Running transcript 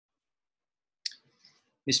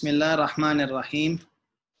Bismillah ar-Rahman ar-Rahim.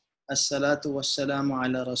 As-salatu was-salamu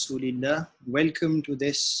ala Rasulillah. Welcome to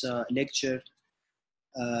this lecture,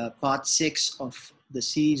 part 6 of the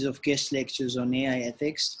series of guest lectures on AI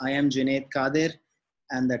ethics. I am Junaid Qadir,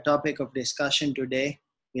 and the topic of discussion today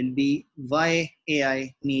will be why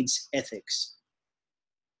AI needs ethics.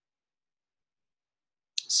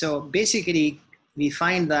 So basically, we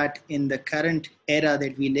find that in the current era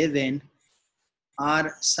that we live in,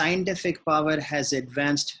 our scientific power has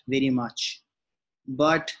advanced very much.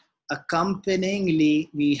 But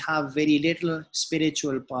accompanyingly, we have very little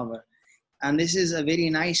spiritual power. And this is a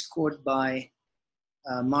very nice quote by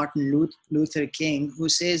Martin Luther King, who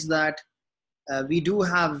says that we do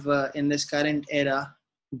have in this current era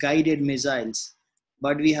guided missiles,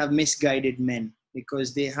 but we have misguided men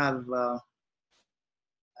because they have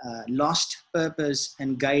lost purpose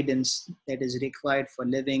and guidance that is required for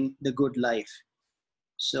living the good life.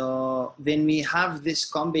 So when we have this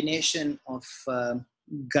combination of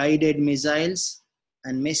guided missiles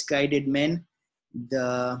and misguided men,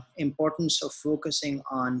 the importance of focusing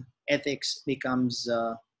on ethics becomes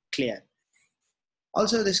clear.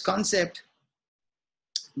 Also, this concept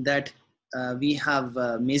that we have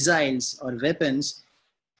missiles or weapons,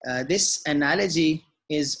 this analogy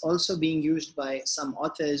is also being used by some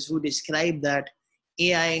authors who describe that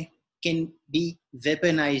AI can be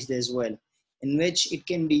weaponized as well, in which it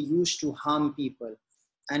can be used to harm people.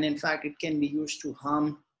 And in fact, it can be used to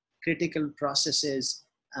harm critical processes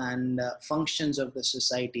and functions of the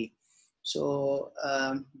society. So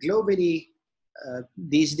globally,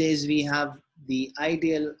 these days we have the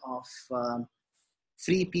ideal of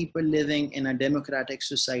free people living in a democratic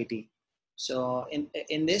society. So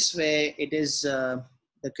in this way, it is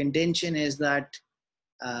the contention is that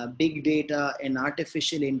big data and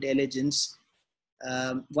artificial intelligence,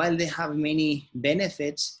 while they have many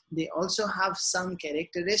benefits, they also have some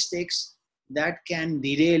characteristics that can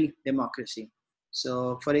derail democracy.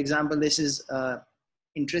 So for example, this is an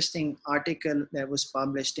interesting article that was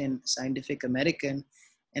published in Scientific American,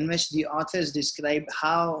 in which the authors describe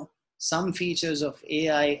how some features of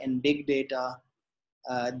AI and big data,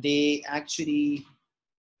 they actually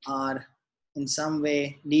are in some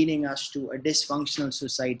way leading us to a dysfunctional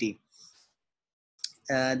society.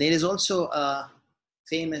 There is also a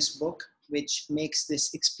famous book which makes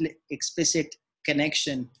this explicit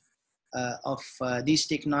connection of these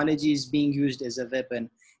technologies being used as a weapon.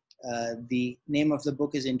 The name of the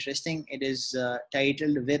book is interesting. It is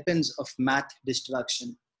titled Weapons of Math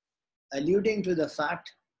Destruction, alluding to the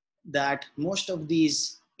fact that most of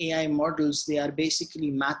these AI models, they are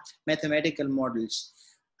basically mathematical models.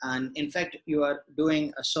 And in fact, you are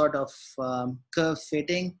doing a sort of curve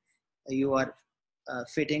fitting. You are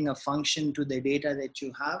fitting a function to the data that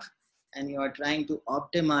you have, and you are trying to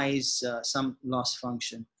optimize some loss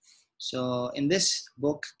function. So in this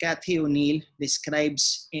book, Cathy O'Neil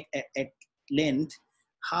describes at length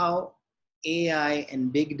how AI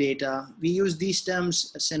and big data, we use these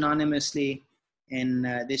terms synonymously in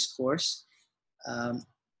this course,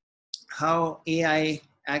 how AI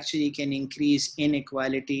actually can increase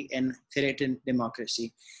inequality and threaten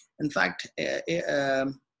democracy. In fact,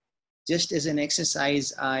 just as an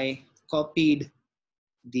exercise, I copied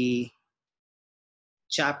the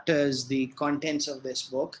chapters, the contents of this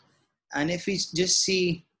book. And if we just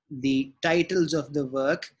see the titles of the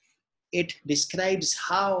work, it describes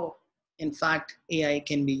how, in fact, AI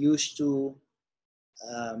can be used to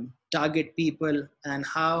target people and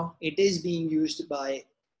how it is being used by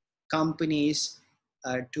companies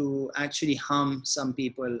to actually harm some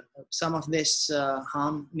people. Some of this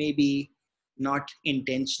harm may be not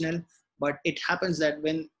intentional, but it happens that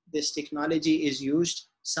when this technology is used,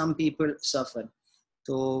 some people suffer.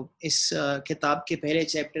 तो इस किताब के पहले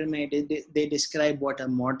chapter में they describe what a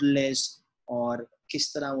model is और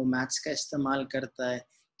किस तरह वो मैथ्स का इस्तेमाल करता है,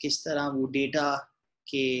 किस तरह वो डेटा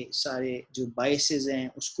के सारे जो बायसेस हैं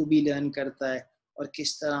उसको भी लर्न करता है, और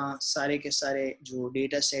किस तरह सारे के सारे जो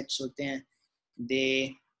डेटा सेट्स होते हैं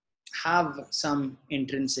they have some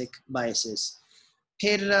intrinsic biases.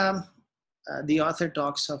 फिर the author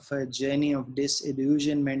talks of a journey of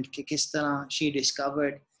disillusionment कि किस तरह she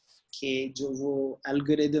discovered कि जो वो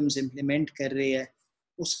algorithms implement कर रही है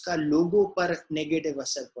उसका लोगों पर negative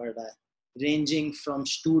असर पड़ रहा है, ranging from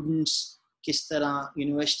students, किस तरह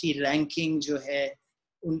यूनिवर्सिटी रैंकिंग जो है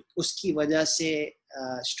उसकी वजह से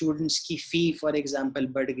स्टूडेंट्स की फ़ी फॉर एग्जांपल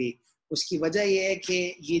बढ़ गई. उसकी वजह ये है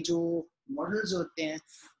कि ये जो मॉडल्स होते हैं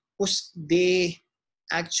उस they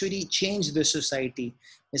actually change the society.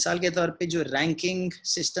 मिसाल के तौर पे जो रैंकिंग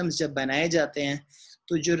सिस्टम्स जब बनाए जाते हैं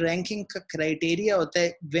तो जो रैंकिंग का क्राइटेरिया होता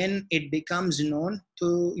है व्हेन इट बिकम्स नोन,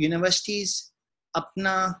 तो यूनिवर्सिटीज़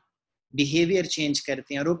اپنا بیہیویئر چینج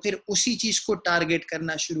کرتے ہیں اور وہ پھر اسی چیز کو ٹارگیٹ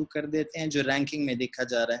کرنا شروع کر دیتے ہیں جو رینکنگ میں دیکھا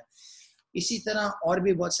جا رہا ہے۔ اسی طرح اور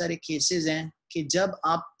بھی بہت سارے کیسز ہیں کہ جب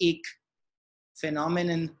آپ ایک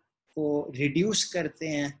فینومینن کو ریڈیوس کرتے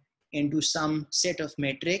ہیں into some set of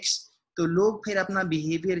matrix تو لوگ پھر اپنا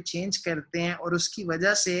بیہیویئر چینج کرتے ہیں اور اس کی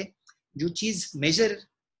وجہ سے جو چیز میجر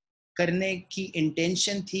کرنے کی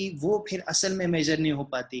انٹینشن تھی وہ پھر اصل میں میجر نہیں ہو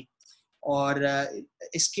پاتی، اور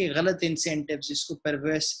اس کے غلط انسینٹیوز جس کو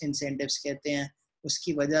پرورس انسینٹیوز کہتے ہیں اس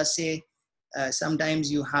کی وجہ سے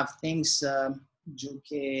sometimes you have things جو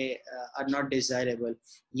کہ are not desirable۔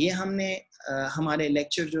 یہ ہم نے ہمارے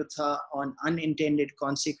لیکچر جو تھا on unintended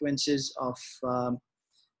consequences of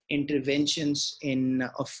interventions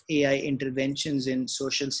of AI interventions in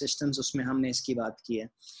social systems، اس میں ہم نے اس کی بات کی ہے۔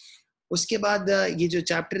 اس کے بعد یہ جو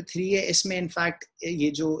چیپٹر 3 ہے اس میں انفیکٹ یہ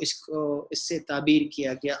جو اس سے تعبیر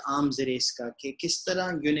کیا گیا آرمز ریس کا کہ کس طرح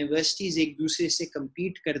یونیورسٹیز ایک دوسرے سے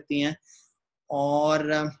کمپیٹ کرتی ہیں، اور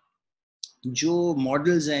جو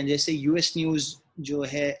ماڈلز ہیں جیسے یو ایس نیوز جو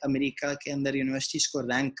ہے امریکہ کے اندر یونیورسٹیز کو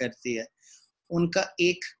رینک کرتی ہے، ان کا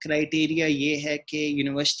ایک کرائٹیریا یہ ہے کہ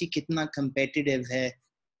یونیورسٹی کتنا کمپیٹیٹیو ہے،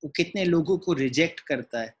 وہ کتنے لوگوں کو ریجیکٹ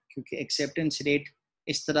کرتا ہے، کیونکہ ایکسیپٹنس ریٹ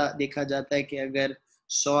اس طرح دیکھا جاتا ہے کہ اگر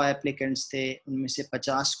 100 ایپلیکنٹس تھے ان میں سے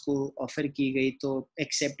 50 کو آفر کی گئی تو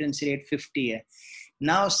ایکسیپٹنس ریٹ 50 ہے۔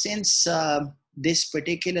 Now since this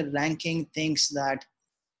particular ranking thinks that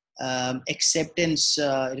acceptance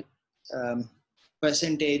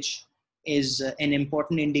percentage is an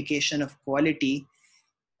important indication of quality،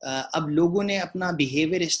 اب لوگوں نے اپنا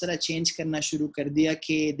بیہیویئر اس طرح چینج کرنا شروع کر دیا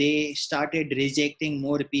کہ they started rejecting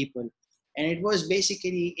more people and it was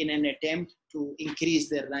basically in an attempt to increase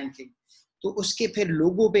their ranking۔ تو اس کے پھر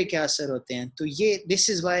لوگوں پہ کیا اثر ہوتے ہیں، تو یہ this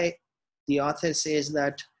is why the author says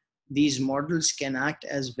that these models can act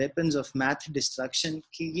as weapons of math destruction،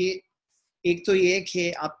 کہ یہ ایک تو یہ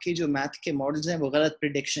کہ آپ کے جو میتھ کے ماڈلز ہیں وہ غلط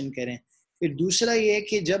پریڈکشن کریں، پھر دوسرا یہ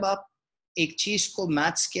کہ جب آپ ایک چیز کو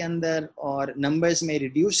میتھس کے اندر اور نمبرز میں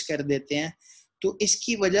ریڈیوس کر دیتے ہیں تو اس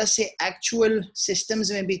کی وجہ سے ایکچول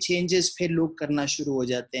سسٹمز میں بھی چینجز پھر لوگ کرنا شروع ہو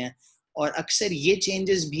جاتے ہیں، اور اکثر یہ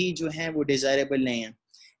چینجز بھی جو ہیں وہ ڈیزائربل نہیں ہیں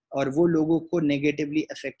اور وہ لوگوں کو نیگیٹیولی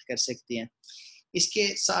افیکٹ کر سکتی ہیں۔ اس کے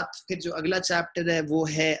ساتھ پھر جو اگلا چیپٹر ہے وہ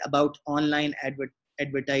ہے اباؤٹ آن لائن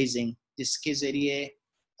ایڈورٹائزنگ، جس کے ذریعے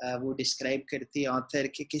وہ ڈسکرائب کرتی ہے آتھر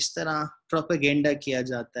کہ کس طرح پروپیگنڈا کیا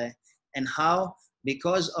جاتا ہے and how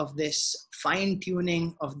because of this fine tuning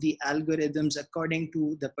of the algorithms according to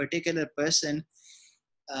the particular person،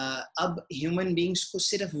 اب ہیومن بینگس کو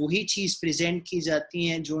صرف وہی چیز پریزنٹ کی جاتی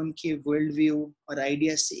ہیں جو ان کے ورلڈ ویو اور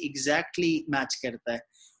آئیڈیاز سے ایگزیکٹلی میچ کرتا ہے،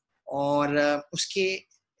 اور اس کے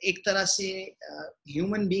ایک طرح سے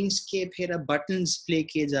ہیومن بینگس کے پھر اب بٹنز پلے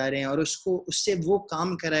کیے جا رہے ہیں اور اس سے وہ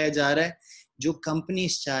کام کرایا جا رہا ہے جو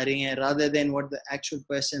کمپنیز چاہ رہی ہیں rather than what the actual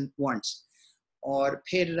person wants۔ اور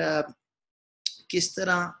پھر کس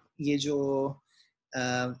طرح یہ جو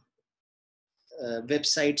ویب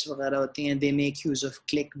سائٹس وغیرہ ہوتی ہیں they make use of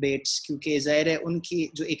click baits، کیونکہ ظاہر ہے ان کی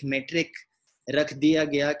جو ایک میٹرک رکھ دیا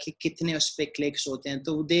گیا کہ کتنے اس پہ کلکس ہوتے ہیں،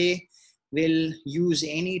 تو they will use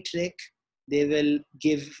any trick، they will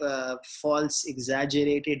give false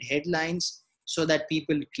exaggerated headlines so that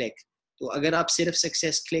people click۔ تو اگر آپ صرف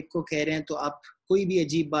سکسیس کلک کو کہہ رہے ہیں تو آپ کوئی بھی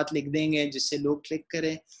عجیب بات لکھ دیں گے جس سے لوگ کلک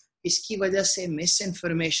کریں، اس کی وجہ سے مس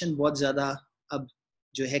انفارمیشن بہت زیادہ اب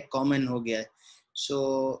جو ہے کامن ہو گیا ہے۔ سو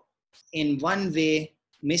in one way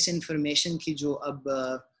miss information کی جو اب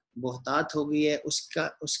بہتات ہو گئی ہے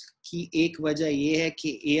اس کی ایک وجہ یہ ہے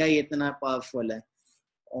کہ اے آئی اتنا پاورفل ہے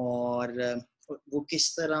اور وہ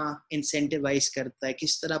کس طرح انسینٹیوائز کرتا ہے،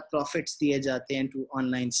 کس طرح پروفٹس دیے جاتے ہیں ٹو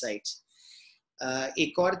آن لائن سائٹس۔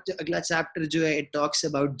 ایک اور اگلا چیپٹر جو ہے it talks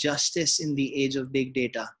about justice in the age of big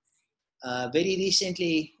data. Very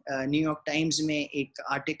recently new York Times میں ایک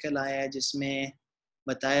آرٹیکل آیا جس میں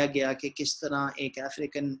بتایا گیا کہ کس طرح ایک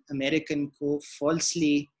افریقن امریکن کو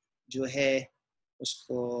فالسلی جو ہے اس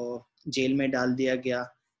کو جیل میں ڈال دیا گیا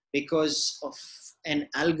because of N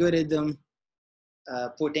algorithm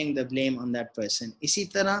putting the blame on that person۔ اسی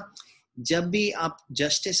طرح جب بھی آپ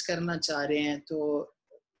جسٹس کرنا چاہ رہے ہیں تو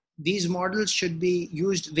these models should be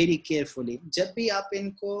used very carefully۔ جب بھی آپ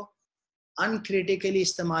ان کو انکریٹیکلی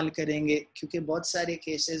استعمال کریں گے، کیونکہ بہت سارے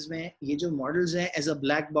کیسز میں یہ جو ماڈلز ہیں ایز اے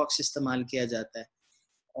بلیک باکس استعمال کیا جاتا ہے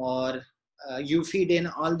اور you fade in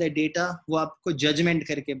all the data, وہ آپ کو ججمنٹ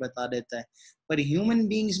کر کے بتا دیتا ہے، پر ہیومن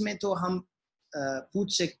بینگز میں تو ہم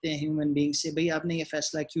پوچھ سکتے ہیں ہیومن بینگ سے بھئی آپ نے یہ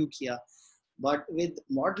فیصلہ کیوں کیا، but with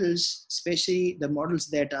models especially the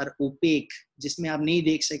models that are OPEC, جس میں آپ نہیں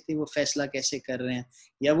دیکھ سکتے وہ فیصلہ کیسے کر رہے ہیں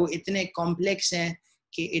یا وہ اتنے کمپلیکس ہیں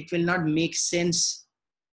کہ it will not make sense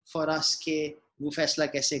for اس کہ وہ فیصلہ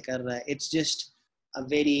کیسے کر رہا ہے، it's just a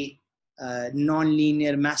very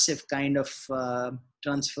non-linear massive kind of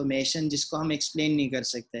transformation जिसको हम explain नहीं कर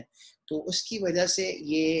सकते. तो उसकी वजह से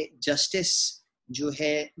ये justice जो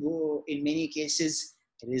है वो in many cases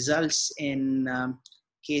results in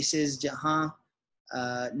cases जहाँ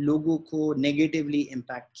लोगों को negatively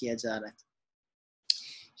impact किया जा रहा है.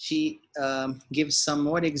 She gives some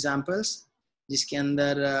more examples जिसके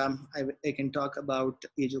अंदर I can talk about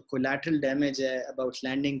ये जो collateral damage है, about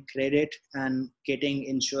lending credit and getting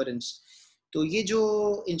insurance. तो ये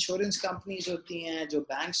जो insurance companies होती हैं, जो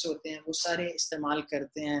banks होते हैं, वो सारे इस्तेमाल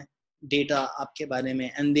करते हैं data आपके बारे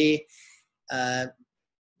में, and they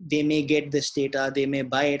may get this data, they may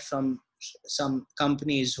buy it from some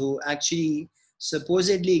companies who actually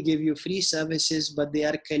supposedly give you free services, but they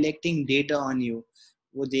are collecting data on you.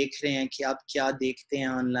 वो देख रहे हैं कि आप क्या देखते हैं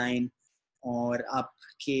ऑनलाइन और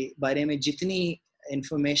आपके बारे में जितनी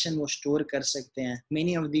information वो store कर सकते हैं.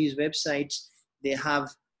 Many of these websites, they have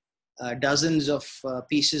dozens of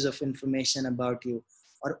pieces of information about you,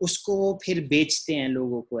 और उसको वो फिर बेचते हैं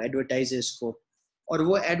लोगों को, advertisers को, और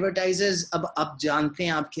वो advertisers अब आप जानते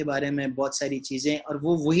हैं आपके बारे में बहुत सारी चीज़ें, और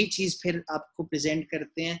वो वही चीज़ फिर आपको present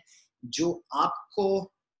करते हैं जो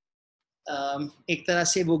आपको एक तरह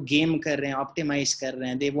से वो गेम कर रहे हैं, ऑप्टिमाइज कर रहे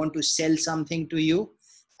हैं. They want to sell something to you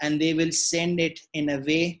and they will send it in a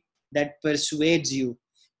way that persuades you.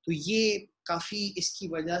 तो ये काफ़ी इसकी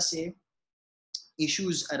वजह से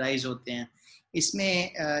issues arise होते हैं.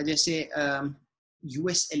 इसमें जैसे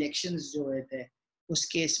US elections जो हुए थे, उस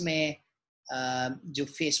केस में जो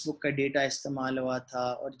Facebook का डेटा इस्तेमाल हुआ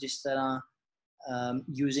था, और जिस तरह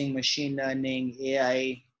using machine learning,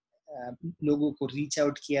 AI लोगों को रीच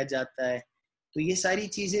आउट किया जाता है, तो ये सारी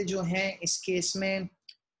चीज़ें जो हैं इस केस में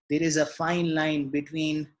there is a fine line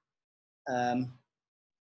between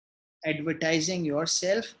advertising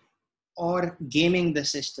yourself or gaming the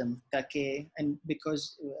system, ताकि and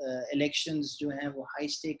because elections जो हैं वो high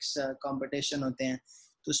stakes competition होते हैं,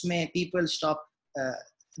 तो उसमें people stop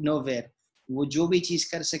nowhere. वो जो भी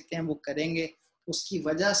चीज़ कर सकते हैं वो करेंगे. उसकी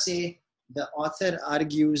वजह से the author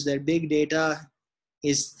argues that big data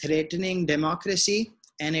is threatening democracy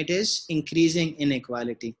and it is increasing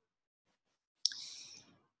inequality.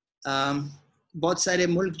 बहुत सारे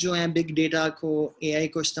मुल्क जो हैं big data को, AI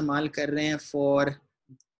को इस्तेमाल कर रहे हैं for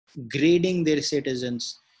grading their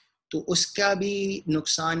citizens. तो उसका भी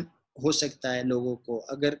नुकसान हो सकता है लोगों को.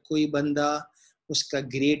 अगर कोई बंदा उसका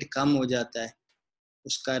ग्रेड कम हो जाता है,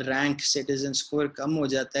 उसका रैंक सिटीजन स्कोर कम हो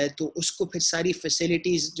जाता है, तो उसको फिर सारी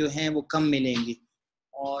फैसिलिटीज़ जो हैं वो कम मिलेंगी,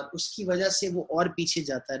 और उसकी वजह से वो और पीछे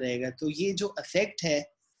जाता रहेगा. तो ये जो इफेक्ट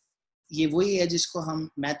है, ये वही है जिसको हम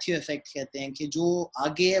मैथ्यू इफेक्ट कहते हैं, कि जो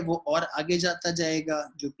आगे है वो और आगे जाता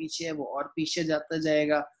जाएगा, जो पीछे है वो और पीछे जाता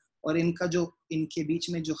जाएगा, और इनके बीच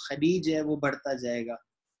में जो खलीज है वो बढ़ता जाएगा.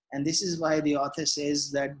 And this is why the author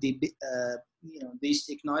says that these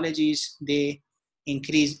technologies, they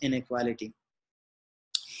increase inequality.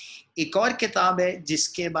 एक और किताब है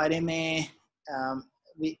जिसके बारे में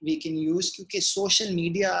we can use, क्योंकि social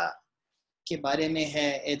media के बारे में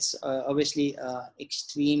है, it's obviously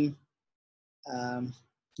extreme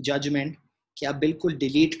judgment कि आप बिल्कुल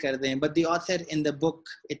delete कर दें, but the author in the book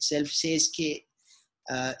itself says कि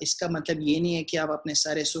इसका मतलब ये नहीं है कि आप अपने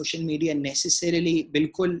सारे social media necessarily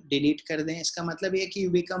बिल्कुल delete कर दें. इसका मतलब ये कि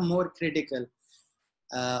you become more critical,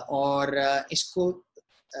 और इसको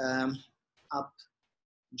आप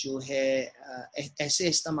जो है ऐसे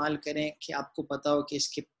इस्तेमाल करें कि आपको पता हो कि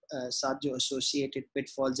इसके साथ जो associated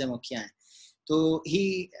pitfalls हैं वो क्या हैं. तो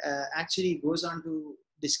he actually goes on to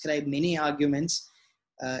describe many arguments.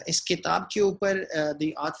 इस किताब के ऊपर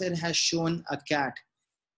the author has shown a cat,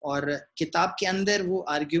 और किताब के अंदर वो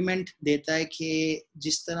argument देता है कि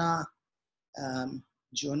जिस तरह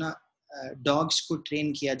जो ना dogs को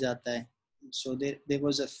train किया जाता है. So there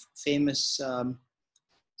was a famous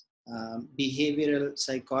behavioral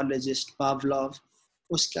psychologist Pavlov,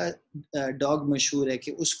 उसका dog मशहूर है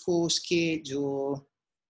कि उसको उसके जो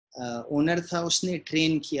ओनर था उसने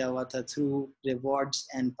ट्रेन किया हुआ था through rewards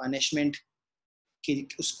and punishment, कि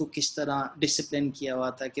उसको किस तरह डिसिप्लिन किया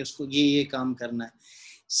हुआ था कि उसको ये काम करना है.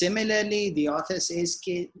 Similarly, the author says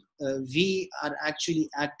कि we are actually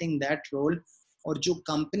acting that role, और जो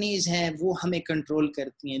कंपनीज हैं वो हमें कंट्रोल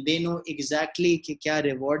करती हैं. They know exactly कि क्या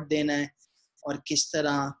रिवॉर्ड देना है और किस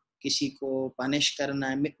तरह किसी को पनिश करना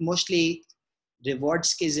है. मोस्टली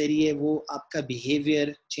रिवॉर्ड्स के ज़रिए वो आपका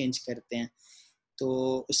बिहेवियर चेंज करते हैं.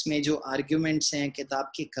 तो उसमें जो आर्ग्यूमेंट्स हैं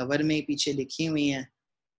किताब के कवर में पीछे लिखी हुई हैं,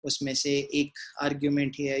 उसमें से एक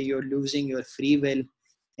आर्ग्यूमेंट है you're losing your free will.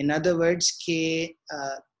 In other words कि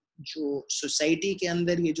जो सोसाइटी के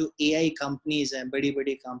अंदर ये जो AI कंपनीज हैं, बड़ी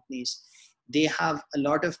बड़ी companies, they have a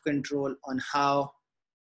lot of control on how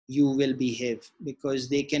you will behave, because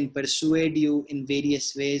they can persuade you in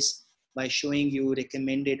various ways by showing you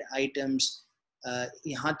recommended items.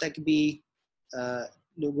 यहाँ तक भी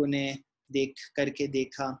लोगों ने देख करके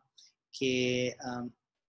देखा कि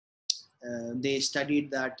they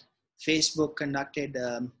studied that Facebook conducted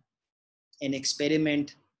an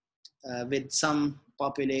experiment with some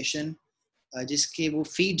population जिसके वो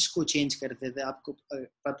फीड्स को चेंज करते थे. आपको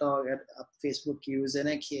पता हो अगर आप फेसबुक की यूज़र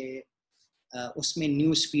हैं कि उसमें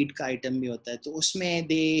न्यूज़ फीड का आइटम भी होता है, तो उसमें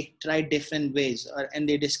they try different ways and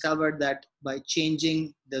they discovered that by changing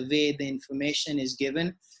the way the information is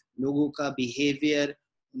given, लोगों का बिहेवियर,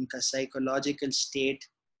 उनका साइकोलॉजिकल स्टेट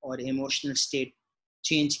और इमोशनल स्टेट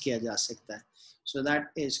चेंज किया जा सकता है. So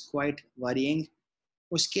that is quite worrying.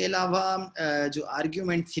 उसके अलावा जो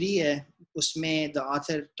आर्ग्यूमेंट 3 है उसमें the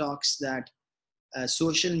author talks that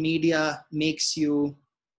social media makes you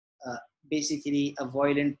basically a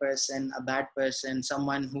violent person, a bad person,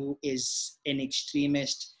 someone who is an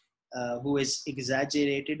extremist, who is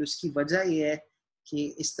exaggerated. उसकी वजह ये है कि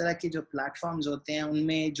इस तरह के जो प्लेटफॉर्म्स होते हैं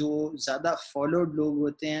उनमें जो ज़्यादा फॉलोड लोग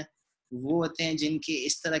होते हैं वो होते हैं जिनके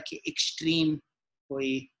इस तरह के एक्सट्रीम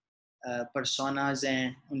कोई पर्सोनाज हैं,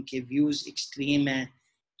 उनके व्यूज़ एक्सट्रीम हैं.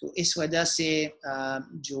 तो इस वजह से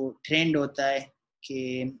जो ट्रेंड होता है कि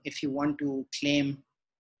if you want to claim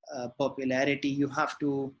popularity, you have to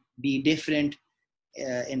be different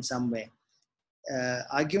in some way.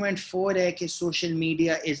 Argument 4 है कि social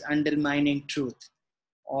media is undermining truth.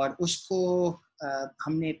 और उसको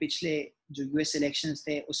हमने पिछले जो US elections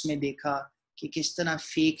थे उसमें देखा कि किस तरह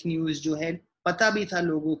फेक न्यूज़ जो है पता भी था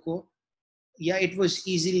लोगों को, या it was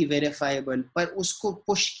easily verifiable, पर उसको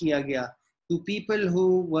पुश किया गया to people who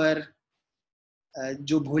were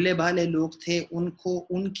जो भोले भाले लोग थे, उनको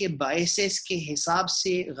उनके बायसेस के हिसाब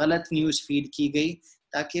से गलत न्यूज़ फीड की गई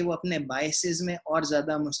ताकि वो अपने बायसेस में और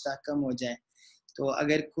ज़्यादा मुस्तहकम हो जाए. तो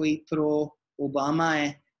अगर कोई प्रो ओबामा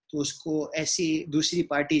है तो उसको ऐसी दूसरी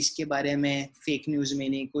पार्टीज़ के बारे में फेक न्यूज़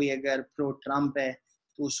मिली, कोई अगर प्रो ट्रम्प है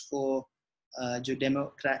तो उसको जो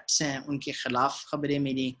डेमोक्रेट्स हैं उनके ख़िलाफ़ ख़बरें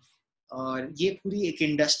मिली, और ये पूरी एक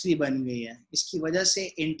इंडस्ट्री बन गई है. इसकी वजह से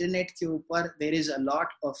इंटरनेट के ऊपर there is a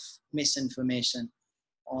lot of miss information,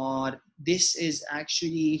 और this is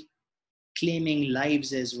actually claiming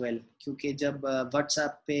lives as well, क्योंकि जब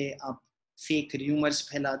व्हाट्सएप पे आप फेक र्यूमर्स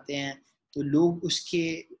फैलाते हैं तो लोग उसके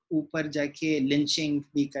ऊपर जाके लिंचिंग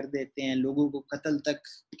भी कर देते हैं, लोगों को कत्ल तक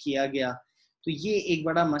किया गया. तो ये एक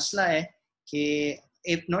बड़ा मसला है कि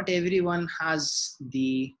if not everyone has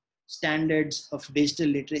the standards of digital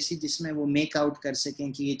literacy जिसमें वो मेक आउट कर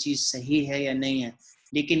सकें कि ये चीज़ सही है या नहीं है,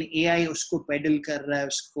 लेकिन AI उसको पेडल कर रहा है,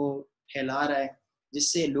 उसको फैला रहा है,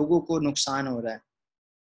 जिससे लोगों को नुकसान हो रहा है.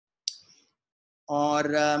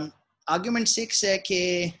 और आर्गुमेंट 6 है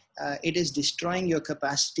कि it is destroying your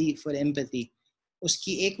capacity for empathy.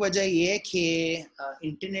 उसकी एक वजह ये है कि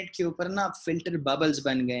इंटरनेट के ऊपर ना फिल्टर बबल्स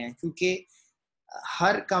बन गए हैं, क्योंकि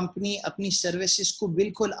हर कंपनी अपनी सर्विसेज को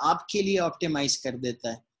बिल्कुल आपके लिए ऑप्टिमाइज कर देता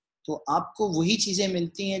है, तो आपको वही चीज़ें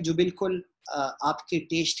मिलती हैं जो बिल्कुल आपके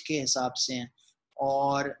टेस्ट के हिसाब से हैं.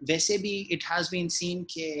 और वैसे भी इट हैज़ बीन सीन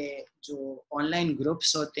कि जो ऑनलाइन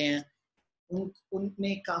ग्रुप्स होते हैं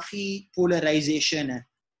उनमें काफ़ी पोलराइजेशन है,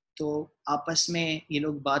 तो आपस में ये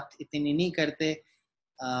लोग बात इतनी नहीं करते.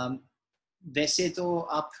 वैसे तो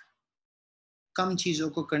आप कम चीज़ों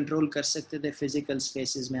को कंट्रोल कर सकते थे फिजिकल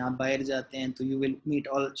स्पेसेस में, आप बाहर जाते हैं तो you will meet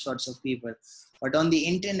all sorts of people, but on the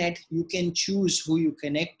internet you can choose who you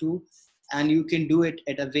connect to and you can do it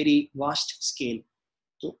at a very vast scale.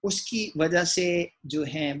 तो उसकी वजह से जो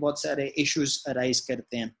हैं बहुत सारे इश्यूज अराइज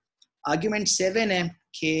करते हैं. आर्ग्यूमेंट 7 है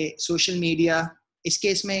कि सोशल मीडिया, इस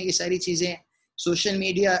केस में ये सारी चीज़ें, social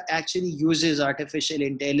media actually uses artificial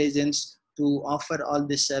intelligence to offer all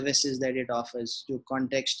the services that it offers, जो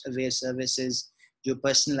context aware services, जो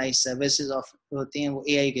personalized services होते हैं वो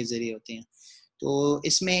AI के ज़रिए होते हैं. तो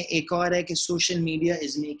इसमें एक और है कि social media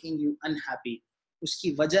is making you unhappy.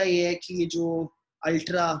 उसकी वजह ये है कि ये जो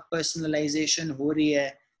ultra personalization हो रही है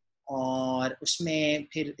और उसमें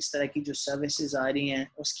फिर इस तरह की जो services आ रही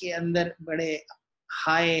हैं उसके अंदर बड़े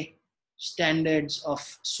high standards of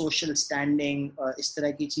social standing और इस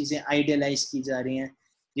तरह की चीज़ें idealize की जा रही हैं,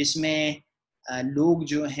 जिसमें लोग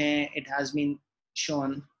जो हैं इट हैज़ बीन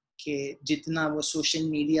शोन कि जितना वो सोशल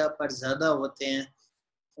मीडिया पर ज़्यादा होते हैं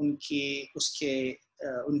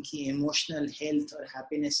उनकी इमोशनल हेल्थ और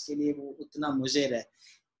हैप्पीनेस के लिए वो उतना मुज़र है.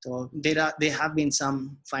 तो they have been some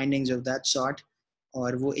findings of that sort,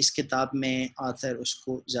 और वो इस किताब में ऑथर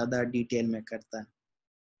उसको ज़्यादा डिटेल में करता है.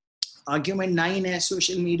 आर्ग्यूमेंट 9 है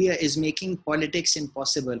social media is making politics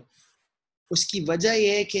impossible. उसकी वजह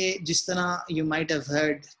ये है कि जिस तरह यू माइट हैव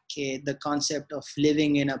हर्ड कि the concept of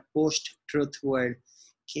living in a post truth world,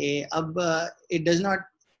 کہ اب اٹ ڈز ناٹ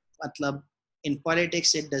مطلب in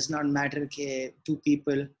politics it does not matter کہ ٹو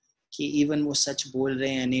پیپل کہ ایون وہ سچ بول رہے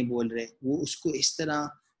ہیں یا نہیں بول رہے, وہ اس کو اس طرح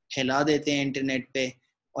پھیلا دیتے ہیں انٹرنیٹ پہ,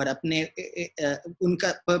 اور اپنے ان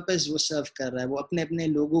کا پرپز وہ سرو کر رہا ہے, وہ اپنے اپنے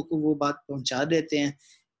لوگوں کو وہ بات پہنچا دیتے ہیں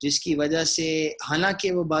جس کی وجہ سے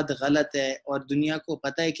حالانکہ وہ بات غلط ہے اور دنیا کو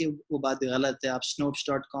پتہ ہے کہ وہ بات غلط ہے. آپ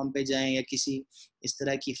snopes.com پہ جائیں یا کسی اس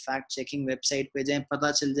طرح کی فیکٹ چیکنگ ویب سائٹ پہ جائیں,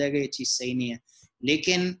 پتہ چل جائے گا یہ چیز صحیح نہیں ہے,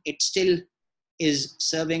 لیکن it still is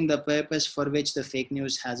serving the purpose for which the fake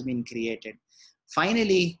news has been created.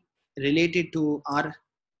 Finally, related to our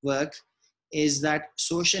work is that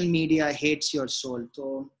social media hates your soul. So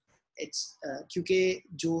it's کیونکہ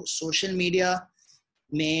جو social media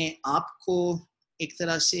میں آپ کو ایک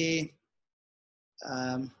طرح سے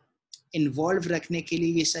انوالو رکھنے کے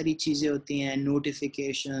لیے یہ ساری چیزیں ہوتی ہیں,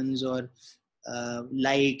 نوٹیفیکیشنز اور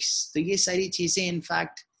لائکس, تو یہ ساری چیزیں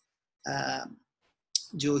انفیکٹ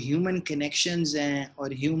جو ہیومن کنیکشنز ہیں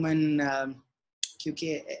اور ہیومن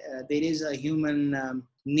کیونکہ دیر از a human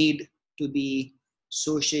need to be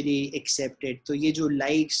socially accepted, تو یہ جو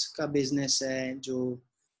لائکس کا بزنس ہے جو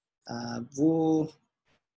وہ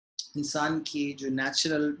انسان کی جو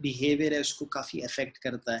نیچرل بیہیویئر ہے اس کو کافی افیکٹ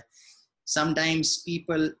کرتا ہے. Sometimes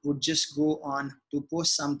people would just go on to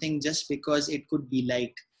post something just because it could be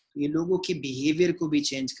liked. یہ لوگوں کے بیہیویئر کو بھی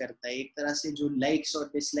چینج کرتا ہے. ایک طرح سے جو لائکس اور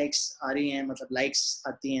ڈس لائکس آ رہی ہیں, مطلب لائکس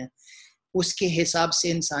آتی ہیں, اس کے حساب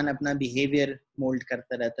سے انسان اپنا بیہیویئر مولڈ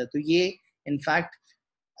کرتا رہتا ہے. تو یہ in fact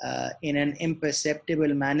in an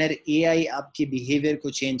imperceptible manner AI آپ کے بیہیویئر کو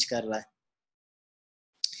چینج کر رہا ہے.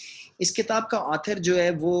 اس کتاب کا آتھر جو ہے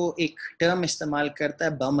وہ ایک ٹرم استعمال کرتا ہے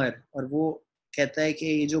بمر, اور وہ کہتا ہے کہ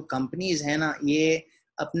یہ جو کمپنیز ہیں نا یہ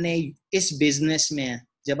اپنے اس بزنس میں ہیں.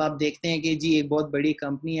 جب آپ دیکھتے ہیں کہ جی ایک بہت بڑی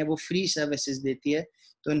کمپنی ہے وہ فری سروسز دیتی ہے,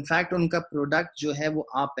 تو انفیکٹ ان کا پروڈکٹ جو ہے وہ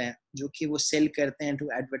آپ ہیں جو کہ وہ سیل کرتے ہیں ٹو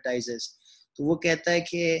ایڈورٹائزرز. تو وہ کہتا ہے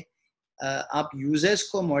کہ آپ یوزرز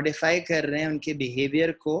کو موڈیفائی کر رہے ہیں ان کے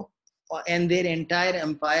بیہیویئر کو, and their entire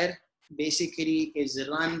umpire basically is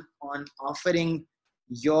run on offering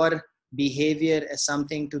your behavior as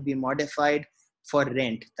something to be modified for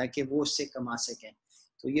rent, تاکہ وہ اس سے کما سکیں.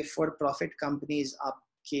 تو یہ فار پروفٹ کمپنیز آپ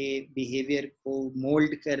کے بیہیویئر کو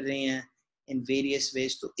مولڈ کر رہے ہیں ان ویریس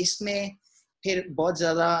ویز. تو اس میں پھر بہت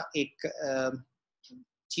زیادہ ایک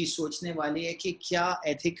چیز سوچنے والی ہے کہ کیا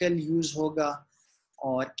ایتھیکل یوز ہوگا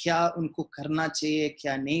اور کیا ان کو کرنا چاہیے,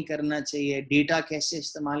 کیا نہیں کرنا چاہیے, ڈیٹا کیسے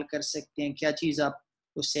استعمال کر سکتے ہیں, کیا چیز آپ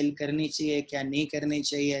کو سیل کرنی چاہیے, کیا نہیں کرنی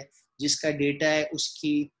چاہیے, جس کا ڈیٹا ہے اس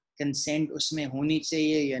کی کنسینٹ اس میں ہونی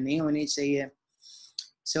چاہیے یا نہیں ہونی چاہیے.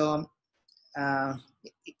 سو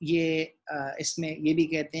یہ اس میں یہ بھی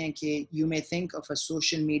کہتے ہیں کہ you may think of a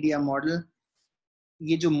social media model.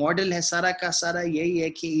 یہ جو ماڈل ہے سارا کا سارا یہی ہے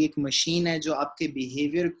کہ ایک مشین ہے جو آپ کے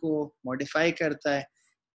بیہیویئر کو موڈیفائی کرتا ہے.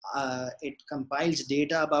 It کمپائلز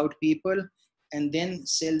data about people and then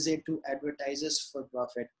sales it to advertisers for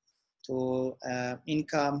profit. تو ان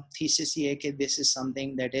کا تھیسس یہ ہے کہ دس از some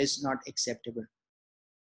thing that is not acceptable.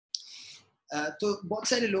 تو بہت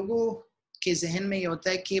سارے لوگوں کے ذہن میں یہ ہوتا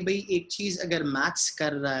ہے کہ بھئی ایک چیز اگر میتھس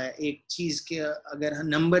کر رہا ہے, ایک چیز کے اگر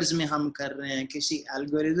نمبرز میں ہم کر رہے ہیں, کسی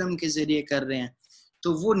الگوریدم کے ذریعے کر رہے ہیں,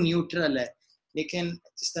 تو وہ نیوٹرل ہے. لیکن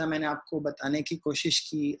جس طرح میں نے آپ کو بتانے کی کوشش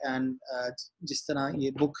کی, اینڈ جس طرح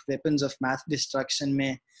یہ بک ویپنز آف میتھ ڈسٹرکشن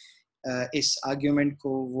میں اس آرگیومنٹ کو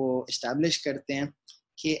وہ اسٹیبلش کرتے ہیں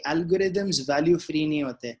کہ الگوریدمز ویلیو فری نہیں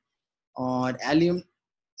ہوتے, اور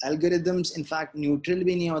الگوریدمز انفیکٹ نیوٹرل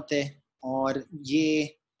بھی نہیں ہوتے, اور یہ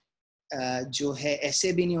جو ہے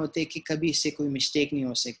ایسے بھی نہیں ہوتے کہ کبھی اس سے کوئی مسٹیک نہیں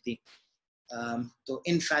ہو سکتی. تو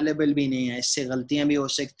انفیلیبل بھی نہیں ہے, اس سے غلطیاں بھی ہو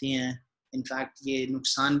سکتی ہیں, انفیکٹ یہ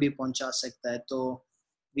نقصان بھی پہنچا سکتا ہے. تو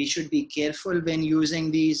we should be careful when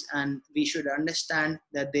using these, and we should understand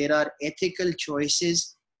that there are ethical choices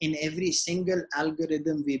in every single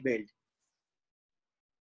algorithm we build.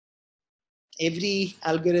 Every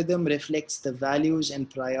algorithm reflects the values and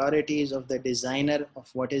priorities of the designer of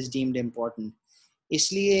what is deemed important.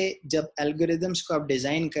 اس لیے جب algorithms کو آپ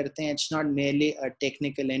design کرتے ہیں, it's not merely a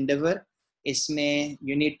technical endeavour. اس میں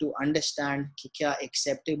you need to understand کہ کیا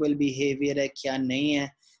acceptable behaviour ہے, کیا نہیں ہے,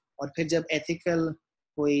 اور پھر جب ایتھیکل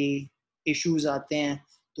کوئی ایشوز آتے ہیں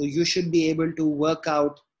تو you should be able to work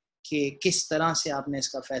out کہ کس طرح سے آپ نے اس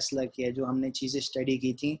کا فیصلہ کیا, جو ہم نے چیزیں اسٹڈی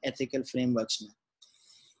کی تھیں ایتھیکل فریم ورکس میں.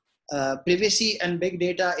 Privacy and big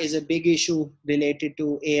data is a big issue related to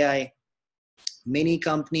AI. Many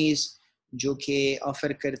companies جو کہ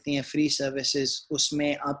آفر کرتی ہیں فری سروسز, اس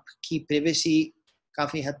میں آپ کی پریویسی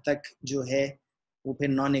کافی حد تک جو ہے وہ پھر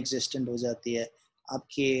نان ایگزسٹنٹ ہو جاتی ہے. آپ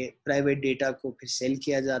کے پرائیویٹ ڈیٹا کو پھر سیل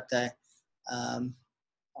کیا جاتا ہے,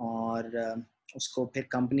 اور اس کو پھر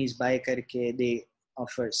کمپنیز بائی کر کے دے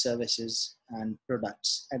offer services and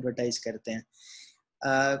products, advertise کرتے ہیں.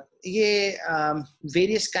 یہ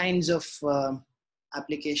various kinds of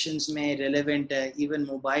applications میں relevant ہے. even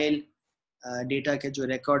موبائل ڈیٹا کے جو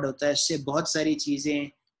ریکارڈ ہوتا ہے اس سے بہت ساری چیزیں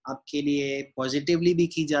آپ کے لیے پازیٹیولی بھی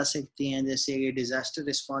کی جا سکتی ہیں, جیسے یہ ڈیزاسٹر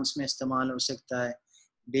رسپانس میں استعمال ہو سکتا ہے,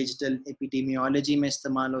 ڈیجیٹل ایپیڈیمیولوجی میں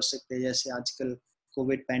استعمال ہو سکتے ہیں جیسے آج کل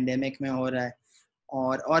کووڈ پینڈیمک میں ہو رہا ہے,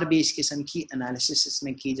 اور بھی اس قسم کی انالیسس اس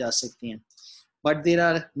میں کی جا سکتی ہیں. But there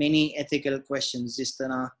are many ethical questions, جس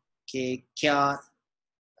طرح کہ کیا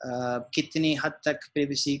کتنی حد تک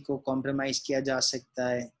پریویسی کو کمپرومائز کیا جا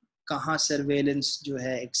سکتا ہے, کہاں سرویلنس جو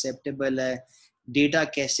ہے ایکسیپٹیبل ہے, ڈیٹا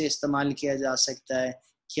کیسے استعمال کیا جا سکتا ہے,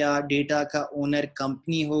 کیا ڈیٹا کا اونر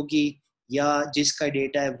کمپنی ہوگی یا جس کا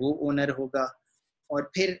ڈیٹا ہے وہ اونر ہوگا, اور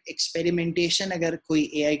پھر ایکسپیریمنٹیشن اگر کوئی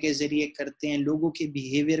اے آئی کے ذریعے کرتے ہیں, لوگوں کے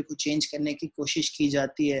بیہیویئر کو چینج کرنے کی کوشش کی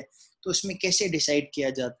جاتی ہے, تو اس میں کیسے ڈیسائیڈ کیا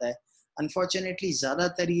جاتا ہے. انفارچونیٹلی زیادہ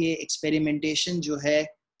تر یہ ایکسپیریمنٹیشن جو ہے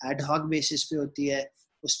ایڈ ہاک بیسس پہ ہوتی ہے,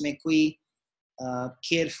 اس میں کوئی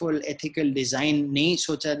کیئرفل ایتھیکل ڈیزائن نہیں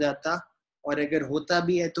سوچا جاتا, اور اگر ہوتا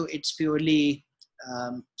بھی ہے تو it's purely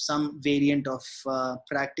some variant of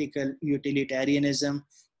practical utilitarianism,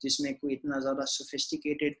 جس میں کوئی اتنا زیادہ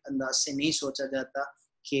سوفسٹیکیٹڈ انداز سے نہیں سوچا جاتا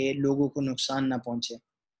کہ لوگوں کو نقصان نہ پہنچے.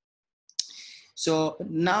 So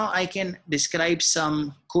now I can describe some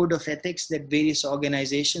code of ethics that various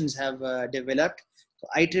organizations have developed. تو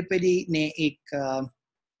IEEE نے ایک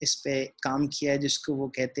اس پہ کام کیا جس کو وہ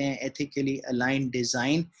کہتے ہیں ایتھیکلی الائنڈ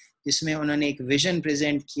ڈیزائن, جس میں انہوں نے ایک ویژن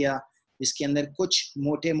پریزنٹ کیا جس کے اندر کچھ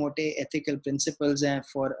موٹے موٹے ایتھیکل پرنسپلز ہیں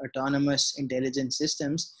فار آٹونومس انٹیلیجنٹ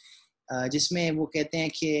سسٹمز, جس میں وہ کہتے ہیں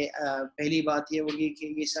کہ پہلی بات یہ ہوگی کہ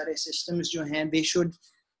یہ سارے سسٹمز جو ہیں they should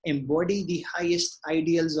embody the highest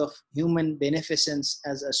ideals of human beneficence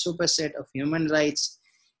as a superset of human rights.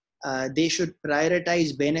 They should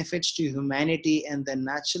prioritize benefits to humanity and the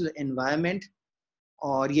natural environment.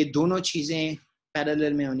 اور یہ دونوں چیزیں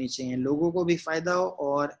پیرالل میں ہونی چاہیے, لوگوں کو بھی فائدہ ہو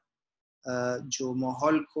اور جو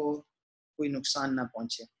ماحول کو کوئی نقصان نہ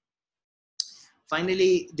پہنچے.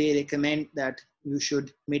 Finally, they recommend that you should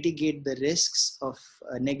mitigate the risks of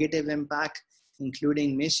negative impact,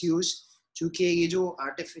 including misuse. چونکہ یہ جو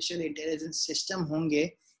آرٹیفیشیل انٹیلیجنس سسٹم ہوں گے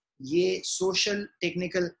یہ سوشل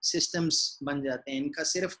ٹیکنیکل سسٹمز بن جاتے ہیں, ان کا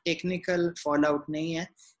صرف ٹیکنیکل فال آؤٹ نہیں ہے,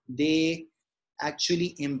 they actually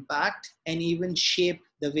impact and even shape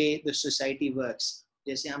the way the society works.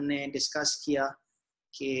 جیسے ہم نے ڈسکس کیا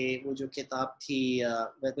کہ وہ جو کتاب تھی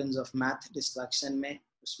ویپنز آف میتھ ڈسٹرکشن میں,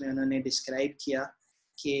 اس میں انہوں نے ڈسکرائب کیا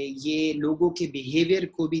کہ یہ لوگوں کے بیہیویئر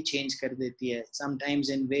کو بھی چینج کر دیتی ہے, some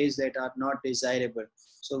times in ways that are not desirable.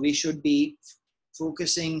 So we should be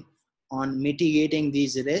focusing on mitigating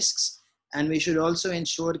these risks, and we should also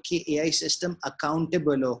ensure कि AI system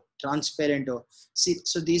accountable हो, transparent हो. See,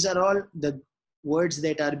 so these are all the words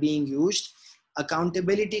that are being used.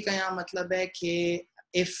 Accountability का यहाँ मतलब है कि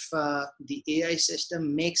if the AI system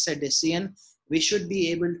makes a decision, we should be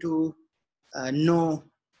able to know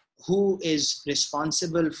who is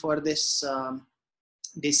responsible for this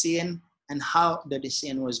decision and how the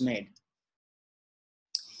decision was made.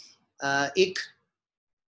 ایک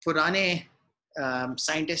پرانے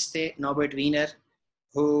scientist تھے ناربرٹ winner,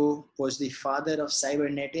 who was the father of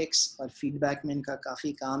cybernetics, اور feed back میں ان کا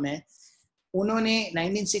کافی کام ہے. انہوں نے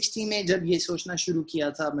 1960 میں جب یہ سوچنا شروع کیا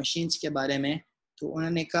تھا مشینز کے بارے میں, تو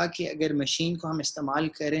انہوں نے کہا کہ اگر مشین کو ہم استعمال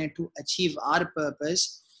کریں ٹو اچیو آر پرپز,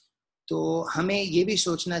 تو ہمیں یہ بھی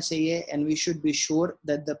سوچنا چاہیے and we should be sure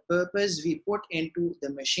that the purpose we put into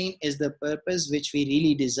the machine is the purpose which we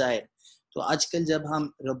really desire. تو آج کل جب ہم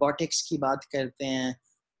روبوٹکس کی بات کرتے ہیں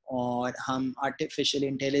اور ہم آرٹیفیشیل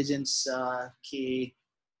انٹیلیجنس کی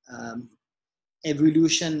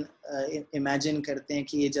ایولیوشن امیجن کرتے ہیں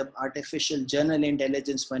کہ یہ جب آرٹیفیشیل جنرل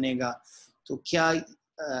انٹیلیجنس بنے گا تو کیا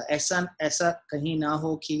ایسا کہیں نہ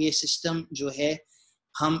ہو کہ یہ سسٹم جو ہے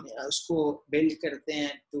ہم اس کو بلڈ کرتے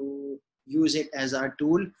ہیں to use it as are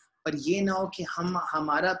tool, پر یہ نہ ہو کہ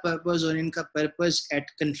ہمارا پرپز اور ان کا پرپز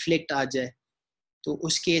ایٹ کنفلکٹ آ جائے. تو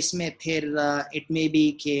اس کیس میں پھر اٹ مے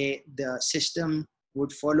بی کہ the system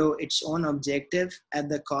would follow its own objective at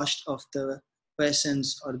the cost of the person's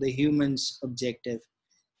or the human's objective.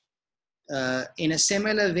 In a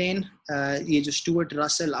similar vein, یہ جو اسٹوارٹ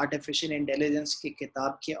رسل آرٹیفیشیل انٹیلیجنس کی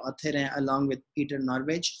کتاب کے آتھر ہیں along with پیٹر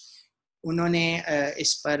نارویج, انہوں نے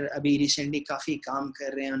اس پر ابھی ریسنٹلی کافی کام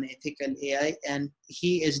کر رہے ہیں on ethical AI, and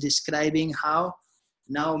he is describing how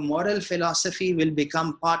now moral philosophy will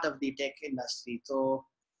become part of the tech industry. تو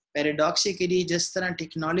پیراڈاکسیکلی جس طرح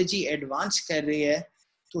ٹیکنالوجی ایڈوانس کر رہی ہے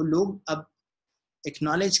تو لوگ اب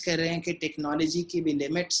ایکنالج کر رہے ہیں کہ ٹیکنالوجی کی بھی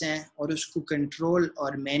لمٹس ہیں, اور اس کو کنٹرول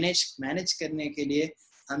اور مینیج کرنے کے لیے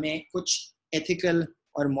ہمیں کچھ ایتھیکل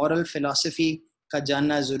اور مورل فلسفی کا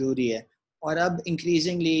جاننا ضروری ہے. اور اب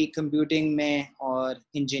انکریزنگلی کمپیوٹنگ میں اور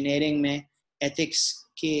انجینئرنگ میں ایتھکس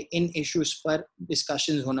کے ان ایشوز پر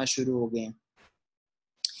ڈسکشنز ہونا شروع ہو گئے ہیں.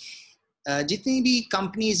 جتنی بھی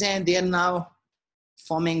کمپنیز ہیں they are now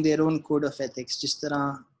farming their own code of ethics. جس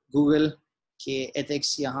طرح گوگل کے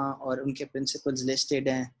ایتھکس یہاں اور ان کے پرنسپلز لسٹڈ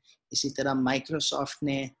ہیں, اسی طرح مائکروسافٹ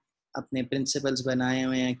نے اپنے پرنسپلز بنائے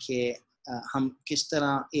ہوئے ہیں کہ ہم کس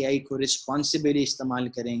طرح اے آئی کو رسپانسبلی استعمال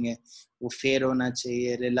کریں گے. وہ فیئر ہونا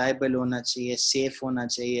چاہیے, ریلائبل ہونا چاہیے, سیف ہونا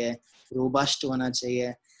چاہیے, روبسٹ ہونا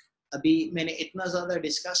چاہیے. ابھی میں نے اتنا زیادہ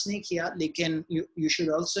ڈسکس نہیں کیا, لیکن یو شوڈ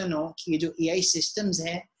آلسو نو کہ یہ جو اے آئی سسٹمز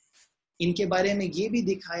ہیں ان کے بارے میں یہ بھی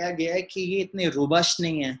دکھایا گیا ہے کہ یہ اتنے روبسٹ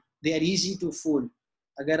نہیں ہیں. دے آر ایزی ٹو فول.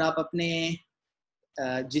 اگر آپ اپنے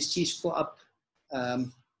جس چیز کو آپ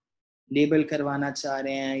لیبل کروانا چاہ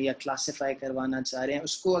رہے ہیں یا کلاسیفائی کروانا چاہ رہے ہیں,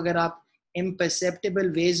 اس کو اگر آپ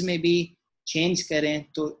امپرسیپٹیبل ویز میں بھی چینج کریں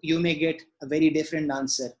تو you may get a very different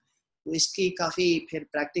answer. تو اس کی کافی پھر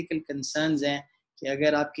پریکٹیکل کنسرنز ہیں کہ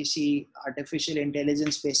اگر آپ کسی آرٹیفیشیل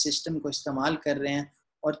انٹیلیجنس بیس سسٹم کو استعمال کر رہے ہیں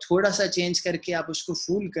اور تھوڑا سا چینج کر کے آپ اس کو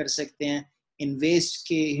فول کر سکتے ہیں ان ویز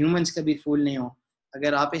کہ ہیومنس کبھی فول نہیں ہو.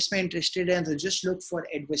 اگر آپ اس میں انٹرسٹڈ ہیں تو just look for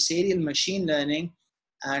ایڈورسریل machine learning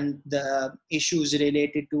and the issues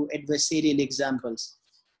related to ایڈورسریل examples.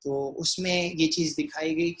 تو اس میں یہ چیز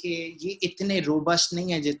دکھائی گئی کہ یہ اتنے روبسٹ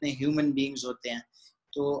نہیں ہیں جتنے ہیومن بینگز ہوتے ہیں.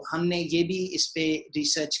 تو ہم نے یہ بھی اس پہ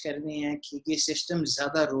ریسرچ کرنی ہے کہ یہ سسٹم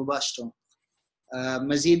زیادہ روبسٹ ہوں.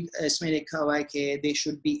 مزید اس میں لکھا ہوا ہے کہ دے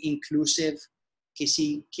شوڈ بی انکلوسیو, کسی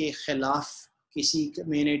کے خلاف, کسی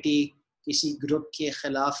کمیونٹی, کسی گروپ کے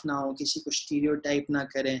خلاف نہ ہو, کسی کو اسٹیریوٹائپ نہ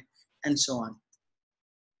کریں, اینڈ سو آن.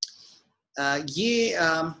 یہ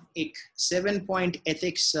ایک 7 point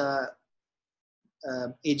ethics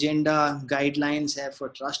agenda guide lines ہے فار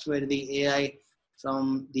ٹرسٹ وردی اے آئی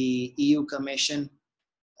فرام دی EU کمیشن.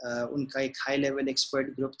 ان کا ایک ہائی لیول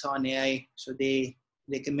ایکسپرٹ گروپ تھا آن اے آئی, سو دے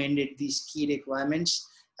recommended these key requirements.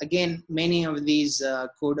 Again, many of these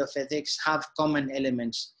code of ethics have common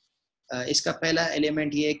elements. اس کا پہلا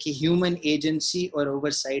element یہ ہے کہ ہیومن ایجنسی اور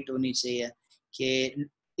اوورسائٹ ہونی چاہیے, کہ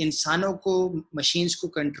انسانوں کو مشینز کو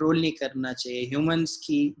کنٹرول نہیں کرنا چاہیے. ہیومنس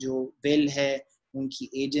کی جو ول ہے, ان کی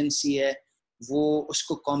ایجنسی ہے, وہ اس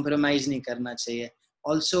کو کمپرومائز نہیں کرنا چاہیے.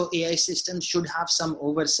 Also a I system should have some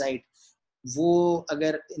oversight. وہ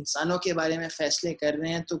اگر انسانوں کے بارے میں فیصلے کر رہے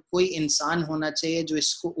ہیں تو کوئی انسان ہونا چاہیے جو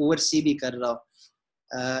اس کو اوور سی بھی کر رہا ہو.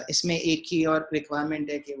 اس میں ایک ہی اور ریکوائرمنٹ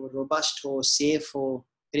ہے کہ وہ روبسٹ ہو, سیف ہو,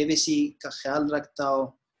 پریویسی کا خیال رکھتا ہو,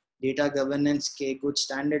 ڈیٹا گورننس کے کچھ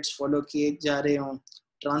اسٹینڈرڈس فالو کیے جا رہے ہوں,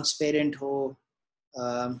 ٹرانسپیرنٹ ہو,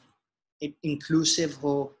 انکلوسیو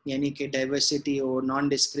ہو یعنی کہ ڈائیورسٹی ہو, نان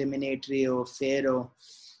ڈسکریمنیٹری ہو, فیئر ہو.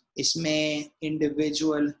 اس میں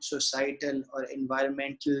انڈیویجول, سوسائٹل اور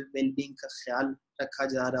انوائرمنٹل ویل بینگ کا خیال رکھا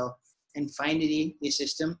جا رہا ہو. اینڈ فائنلی یہ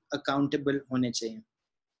سسٹم اکاؤنٹیبل ہونے چاہیے.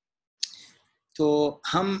 تو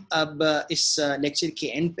ہم اب اس لیکچر کے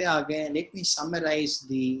اینڈ پہ آ گئے ہیں. Let me summarize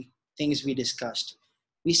the things we discussed.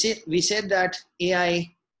 We said that AI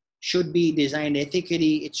should be designed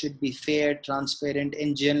ethically, it should be fair, transparent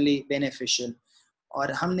and generally beneficial. اور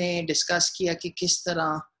ہم نے ڈسکس کیا کہ کس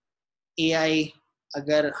طرح AI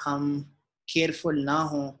اگر ہم کیئرفل نہ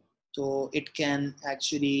ہوں تو it can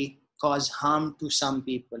actually cause harm to some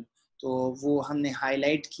people. تو وہ ہم نے ہائی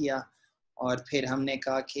لائٹ کیا, اور پھر ہم نے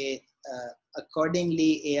کہا کہ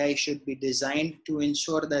accordingly AI should be designed to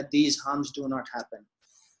ensure that these harms do not happen.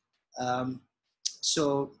 So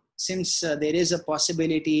since there is a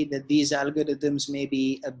possibility that these algorithms may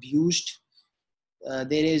be abused,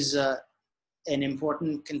 there is an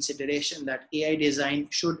important consideration that AI design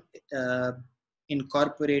should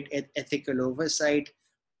incorporate ethical oversight,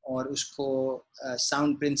 اور اس کو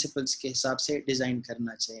sound principles کے حساب سے design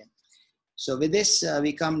کرنا چاہیے. So with this,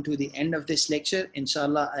 we come to the end of this lecture.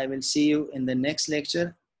 Inshallah, I will see you in the next lecture.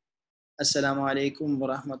 Assalamu alaikum wa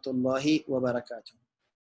rahmatullahi wa barakatuh.